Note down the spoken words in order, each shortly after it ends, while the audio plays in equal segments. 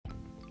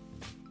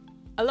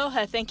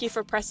Aloha, thank you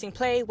for pressing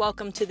play.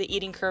 Welcome to the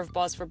Eating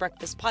Curveballs for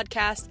Breakfast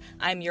podcast.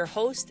 I'm your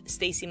host,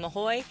 Stacey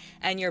Mahoy,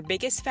 and your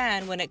biggest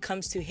fan when it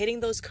comes to hitting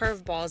those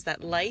curveballs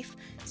that life,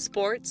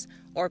 sports,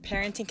 or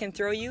parenting can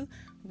throw you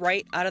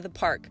right out of the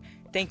park.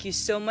 Thank you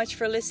so much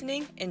for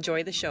listening.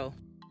 Enjoy the show.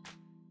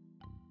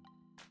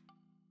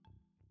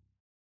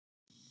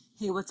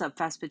 Hey, what's up,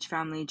 Fast Pitch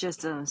family?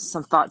 Just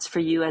some thoughts for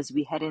you as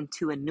we head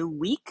into a new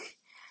week.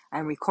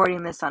 I'm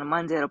recording this on a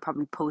Monday. It'll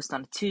probably post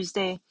on a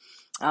Tuesday.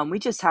 We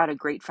just had a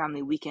great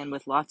family weekend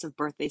with lots of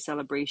birthday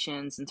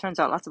celebrations, and turns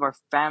out lots of our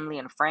family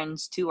and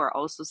friends too are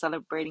also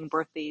celebrating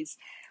birthdays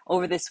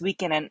over this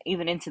weekend and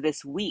even into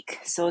this week.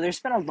 So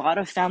there's been a lot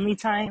of family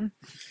time,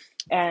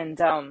 and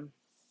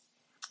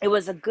it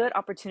was a good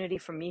opportunity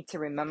for me to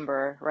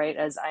remember, right,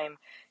 as I'm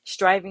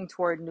striving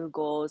toward new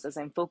goals, as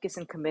I'm focused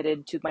and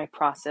committed to my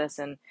process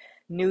and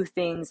new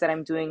things that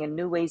I'm doing and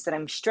new ways that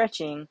I'm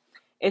stretching.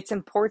 It's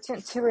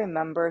important to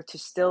remember to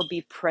still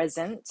be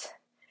present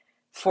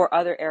for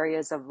other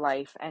areas of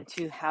life and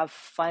to have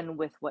fun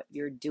with what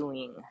you're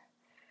doing,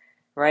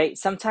 right?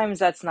 Sometimes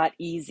that's not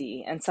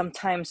easy, and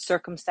sometimes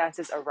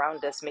circumstances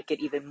around us make it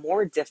even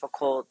more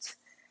difficult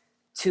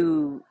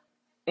to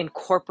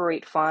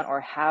incorporate fun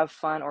or have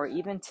fun or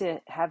even to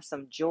have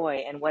some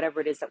joy in whatever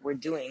it is that we're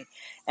doing.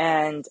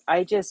 And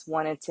I just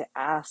wanted to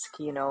ask,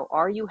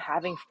 are you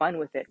having fun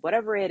with it?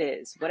 Whatever it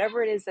is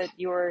that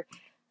you're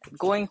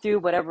going through,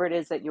 whatever it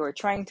is that you're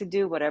trying to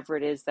do, whatever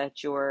it is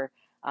that you're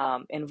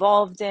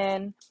involved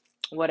in,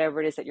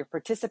 whatever it is that you're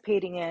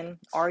participating in,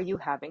 are you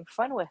having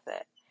fun with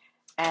it?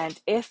 And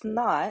if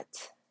not,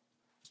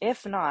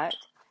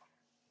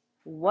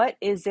 what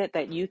is it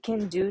that you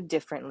can do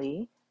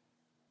differently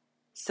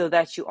so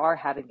that you are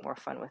having more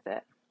fun with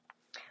it?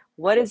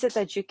 What is it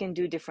that you can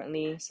do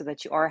differently so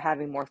that you are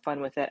having more fun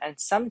with it? And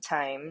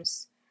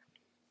sometimes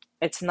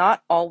it's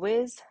not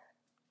always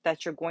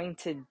that you're going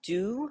to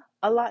do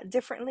a lot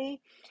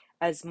differently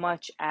as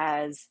much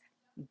as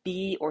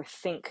be or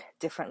think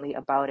differently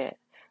about it,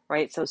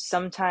 right? So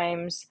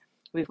sometimes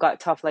we've got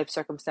tough life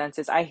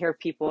circumstances. I hear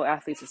people,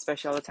 athletes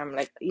especially, all the time,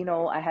 like,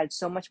 I had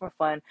so much more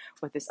fun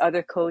with this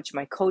other coach.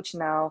 My coach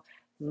now,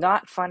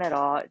 not fun at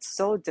all. It's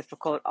so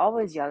difficult,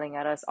 always yelling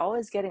at us,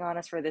 always getting on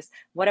us for this,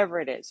 whatever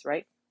it is,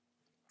 right?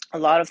 A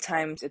lot of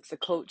times it's the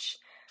coach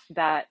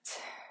that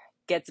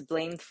gets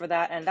blamed for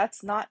that. And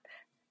it's not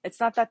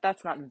that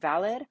that's not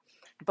valid,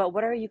 but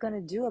what are you going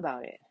to do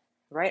about it,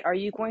 right? Are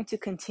you going to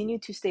continue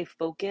to stay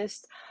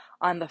focused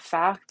on the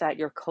fact that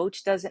your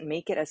coach doesn't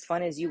make it as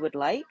fun as you would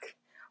like?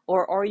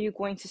 Or are you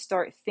going to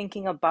start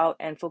thinking about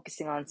and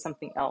focusing on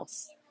something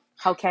else?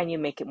 How can you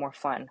make it more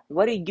fun?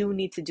 What do you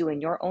need to do in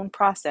your own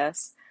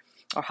process?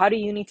 Or how do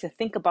you need to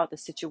think about the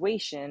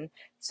situation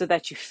so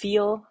that you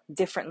feel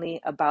differently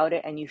about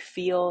it and you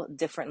feel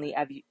differently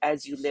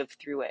as you live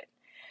through it?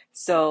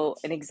 So,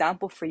 an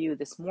example for you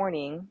this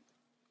morning,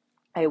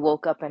 I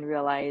woke up and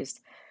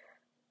realized,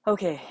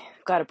 okay,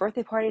 got a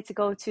birthday party to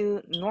go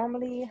to.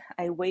 Normally,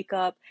 I wake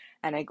up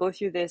and I go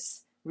through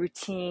this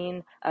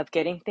routine of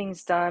getting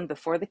things done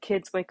before the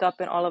kids wake up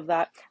and all of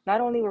that.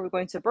 Not only were we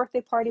going to a birthday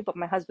party, but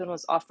my husband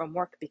was off from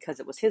work because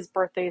it was his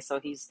birthday.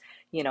 So he's,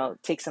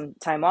 take some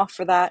time off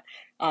for that,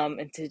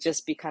 and to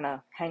just be kind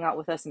of hang out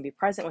with us and be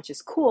present, which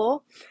is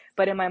cool.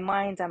 But in my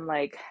mind, I'm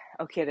like,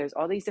 okay, there's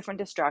all these different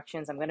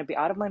distractions. I'm going to be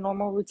out of my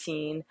normal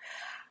routine.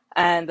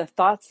 And the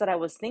thoughts that I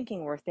was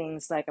thinking were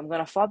things like, I'm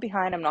going to fall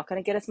behind, I'm not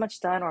going to get as much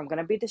done, or I'm going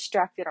to be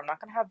distracted, I'm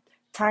not going to have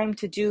time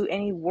to do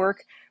any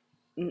work.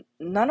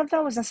 None of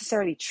that was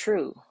necessarily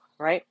true,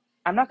 right?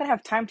 I'm not going to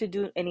have time to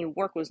do any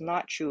work was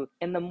not true.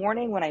 In the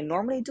morning when I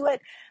normally do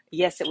it,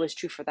 yes, it was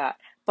true for that.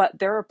 But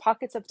there are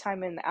pockets of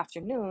time in the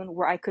afternoon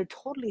where I could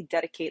totally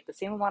dedicate the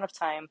same amount of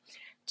time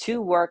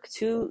to work,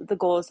 to the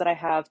goals that I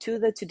have, to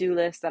the to-do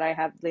list that I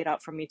have laid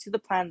out for me, to the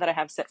plan that I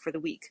have set for the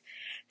week.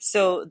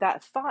 So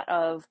that thought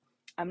of,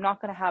 I'm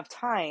not going to have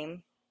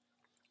time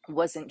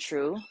wasn't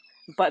true,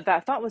 but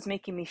that thought was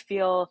making me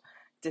feel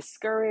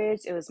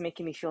discouraged. It was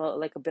making me feel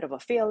like a bit of a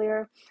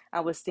failure. I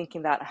was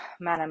thinking that,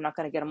 man, I'm not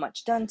going to get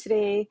much done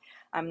today.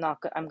 I'm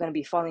going to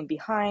be falling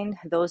behind.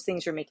 Those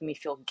things were making me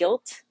feel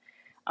guilt,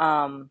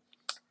 um,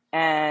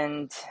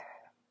 and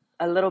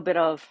a little bit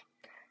of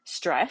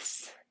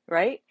stress,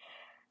 right?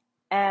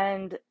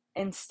 And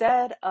and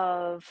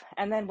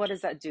then what does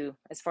that do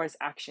as far as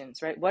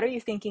actions, right? What are you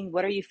thinking?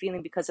 What are you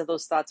feeling because of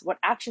those thoughts? What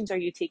actions are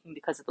you taking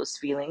because of those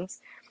feelings?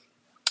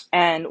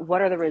 And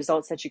what are the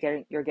results that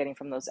you're getting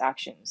from those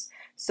actions?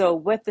 So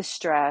with the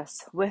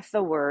stress, with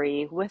the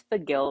worry, with the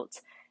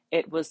guilt,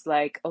 it was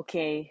like,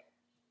 okay,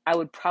 I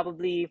would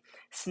probably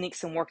sneak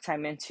some work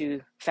time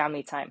into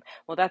family time.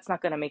 Well, that's not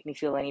going to make me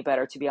feel any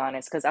better, to be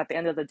honest, because at the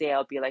end of the day,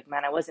 I'll be like,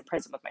 man, I wasn't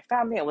present with my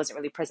family. I wasn't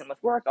really present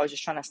with work. I was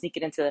just trying to sneak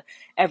it into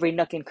every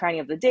nook and cranny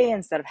of the day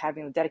instead of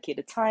having the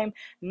dedicated time.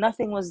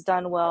 Nothing was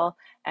done well,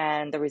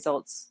 and the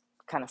results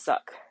kind of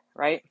suck,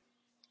 right?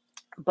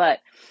 But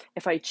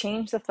if I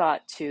change the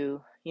thought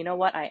to, you know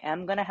what, I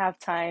am going to have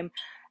time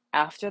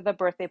after the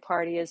birthday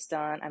party is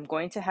done. I'm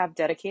going to have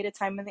dedicated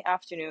time in the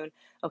afternoon.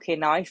 Okay,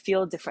 now I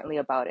feel differently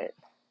about it,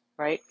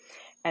 right?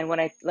 And when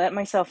I let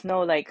myself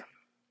know, like,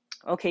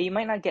 Okay, you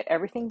might not get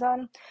everything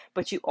done,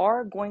 but you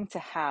are going to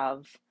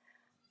have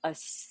a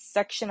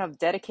section of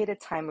dedicated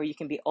time where you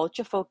can be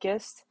ultra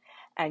focused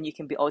and you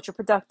can be ultra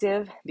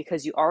productive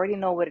because you already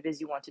know what it is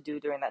you want to do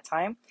during that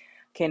time.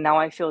 Okay, now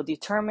I feel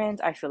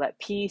determined, I feel at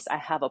peace, I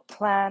have a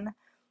plan,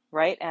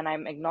 right? And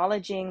I'm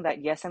acknowledging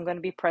that yes, I'm going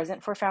to be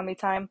present for family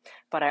time,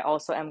 but I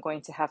also am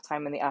going to have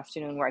time in the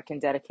afternoon where I can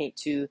dedicate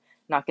to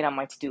knocking out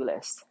my to-do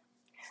list.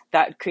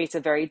 That creates a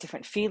very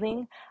different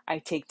feeling. I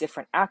take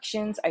different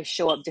actions, I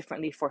show up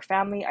differently for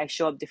family, I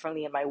show up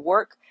differently in my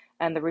work,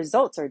 and the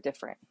results are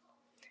different,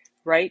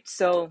 right?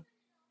 So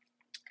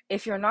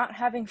if you're not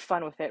having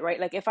fun with it, right?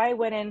 Like if I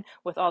went in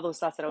with all those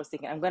thoughts that I was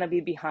thinking, I'm going to be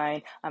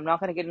behind, I'm not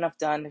going to get enough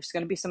done, there's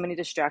going to be so many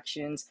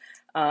distractions,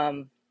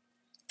 I'm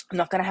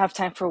not going to have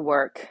time for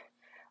work,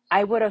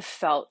 I would have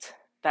felt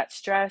that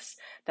stress,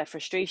 that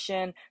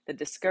frustration, the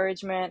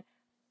discouragement,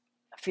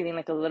 feeling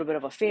like a little bit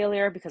of a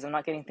failure because I'm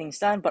not getting things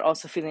done, but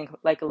also feeling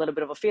like a little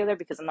bit of a failure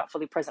because I'm not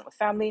fully present with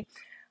family.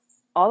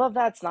 All of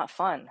that's not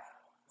fun,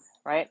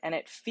 right? And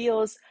it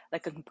feels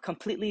like a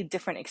completely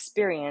different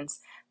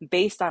experience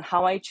based on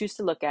how I choose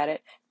to look at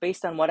it,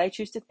 based on what I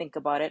choose to think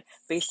about it,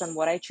 based on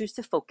what I choose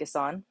to focus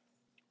on.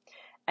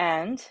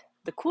 And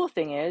the cool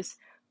thing is,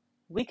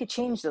 we could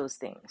change those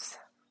things.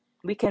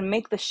 We can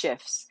make the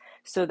shifts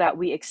so that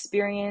we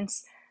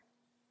experience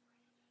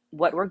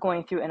what we're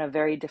going through in a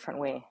very different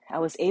way. I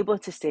was able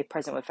to stay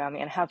present with family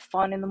and have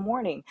fun in the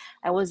morning.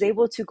 I was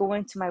able to go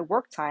into my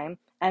work time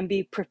and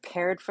be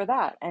prepared for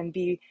that and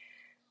be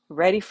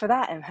ready for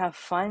that and have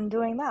fun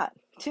doing that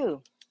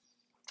too.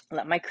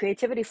 Let my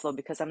creativity flow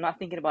because I'm not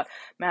thinking about,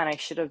 man, I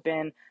should have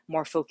been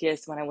more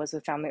focused when I was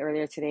with family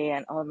earlier today,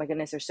 and oh my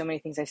goodness, there's so many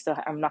things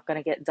I'm not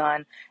going to get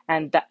done,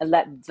 and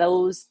let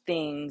those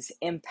things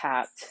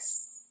impact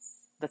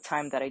the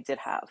time that I did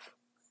have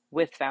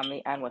with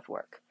family and with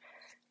work.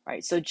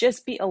 Right? So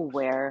just be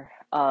aware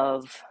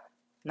of,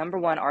 number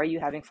one, are you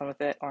having fun with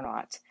it or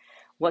not?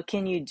 What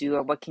can you do,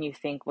 or what can you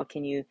think? What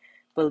can you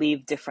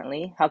believe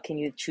differently? How can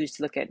you choose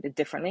to look at it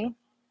differently?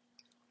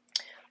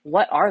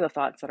 What are the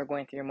thoughts that are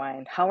going through your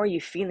mind? How are you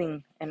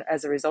feeling, and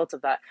as a result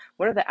of that,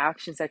 what are the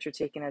actions that you're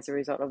taking as a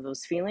result of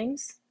those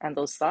feelings and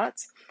those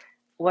thoughts?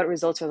 What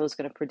results are those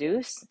going to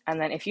produce? And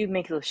then if you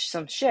make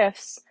some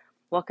shifts,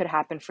 what could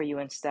happen for you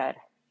instead?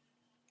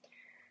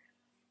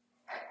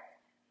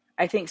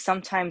 I think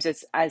sometimes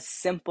it's as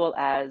simple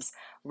as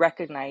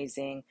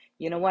recognizing,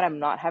 you know what, I'm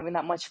not having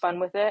that much fun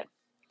with it,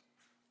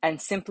 and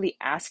simply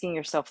asking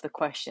yourself the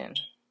question,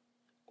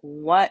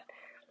 what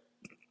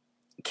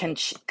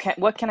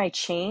what can I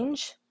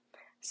change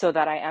so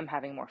that I am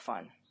having more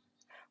fun?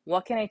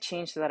 What can I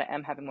change so that I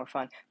am having more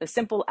fun? The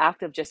simple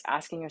act of just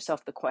asking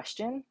yourself the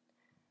question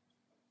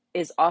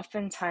is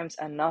oftentimes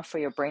enough for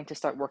your brain to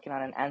start working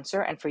on an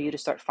answer and for you to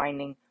start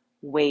finding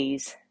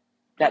ways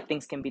that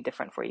things can be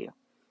different for you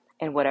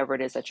in whatever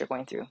it is that you're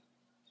going through.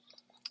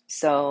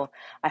 So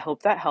I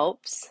hope that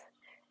helps.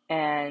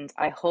 And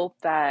I hope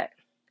that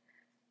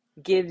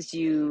gives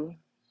you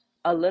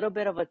a little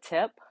bit of a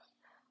tip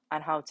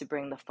on how to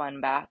bring the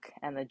fun back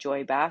and the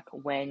joy back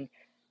when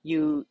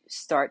you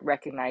start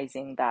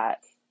recognizing that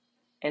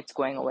it's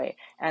going away.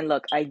 And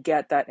look, I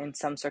get that in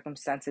some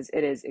circumstances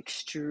it is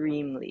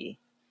extremely,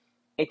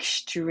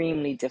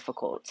 extremely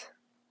difficult.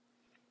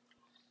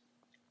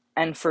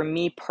 And for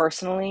me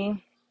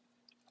personally,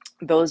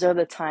 those are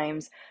the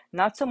times,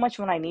 not so much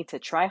when I need to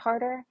try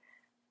harder,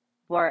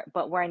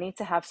 but where I need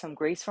to have some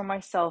grace for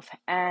myself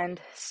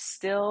and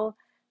still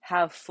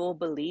have full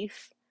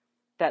belief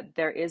that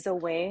there is a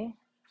way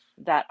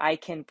that I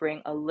can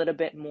bring a little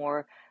bit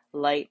more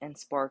light and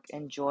spark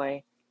and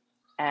joy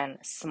and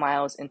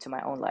smiles into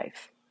my own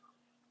life.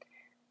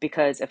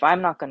 Because if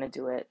I'm not going to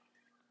do it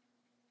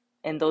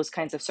in those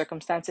kinds of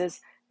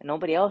circumstances,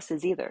 nobody else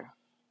is either,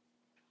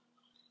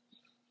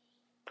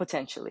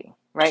 potentially,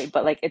 right?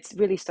 But like, it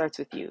really starts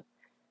with you.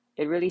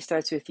 It really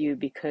starts with you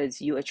because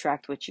you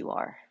attract what you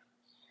are.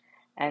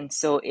 And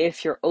so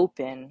if you're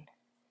open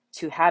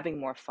to having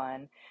more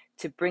fun,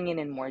 to bringing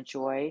in more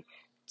joy,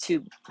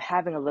 to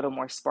having a little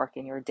more spark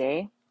in your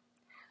day,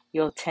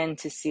 you'll tend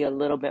to see a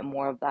little bit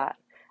more of that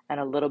and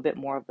a little bit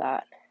more of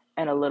that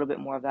and a little bit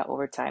more of that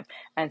over time.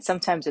 And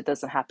sometimes it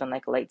doesn't happen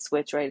like a light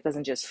switch, right? It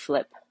doesn't just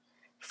flip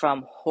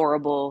from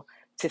horrible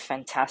to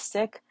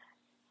fantastic.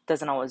 It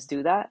doesn't always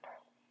do that.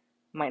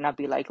 Might not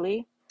be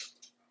likely.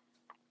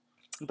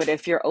 But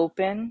if you're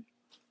open,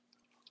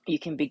 you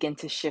can begin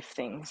to shift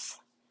things,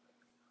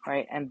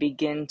 right? And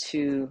begin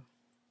to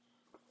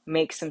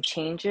make some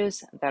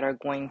changes that are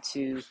going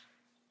to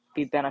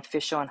be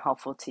beneficial and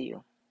helpful to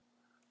you.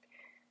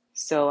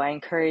 So I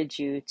encourage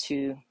you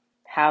to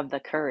have the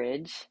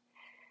courage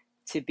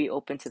to be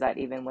open to that,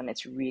 even when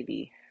it's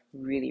really,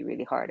 really,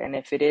 really hard. And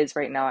if it is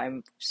right now,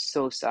 I'm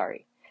so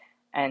sorry.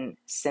 And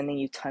sending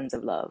you tons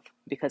of love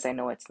because I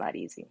know it's not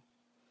easy.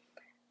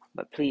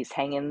 But please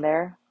hang in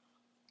there.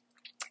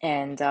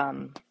 And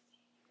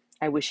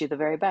I wish you the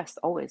very best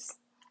always.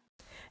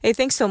 Hey,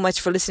 thanks so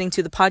much for listening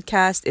to the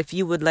podcast. If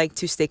you would like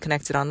to stay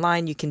connected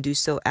online, you can do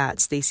so at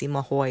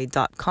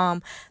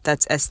stacymahoy.com.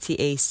 That's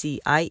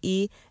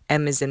STACIE,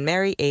 M as in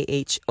Mary,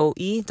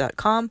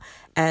 AHOE.com.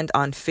 And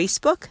on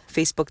Facebook,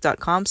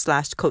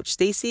 facebook.com/Coach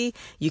Stacy.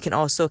 You can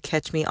also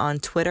catch me on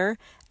Twitter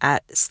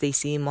at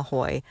Stacy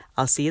Mahoy.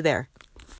 I'll see you there.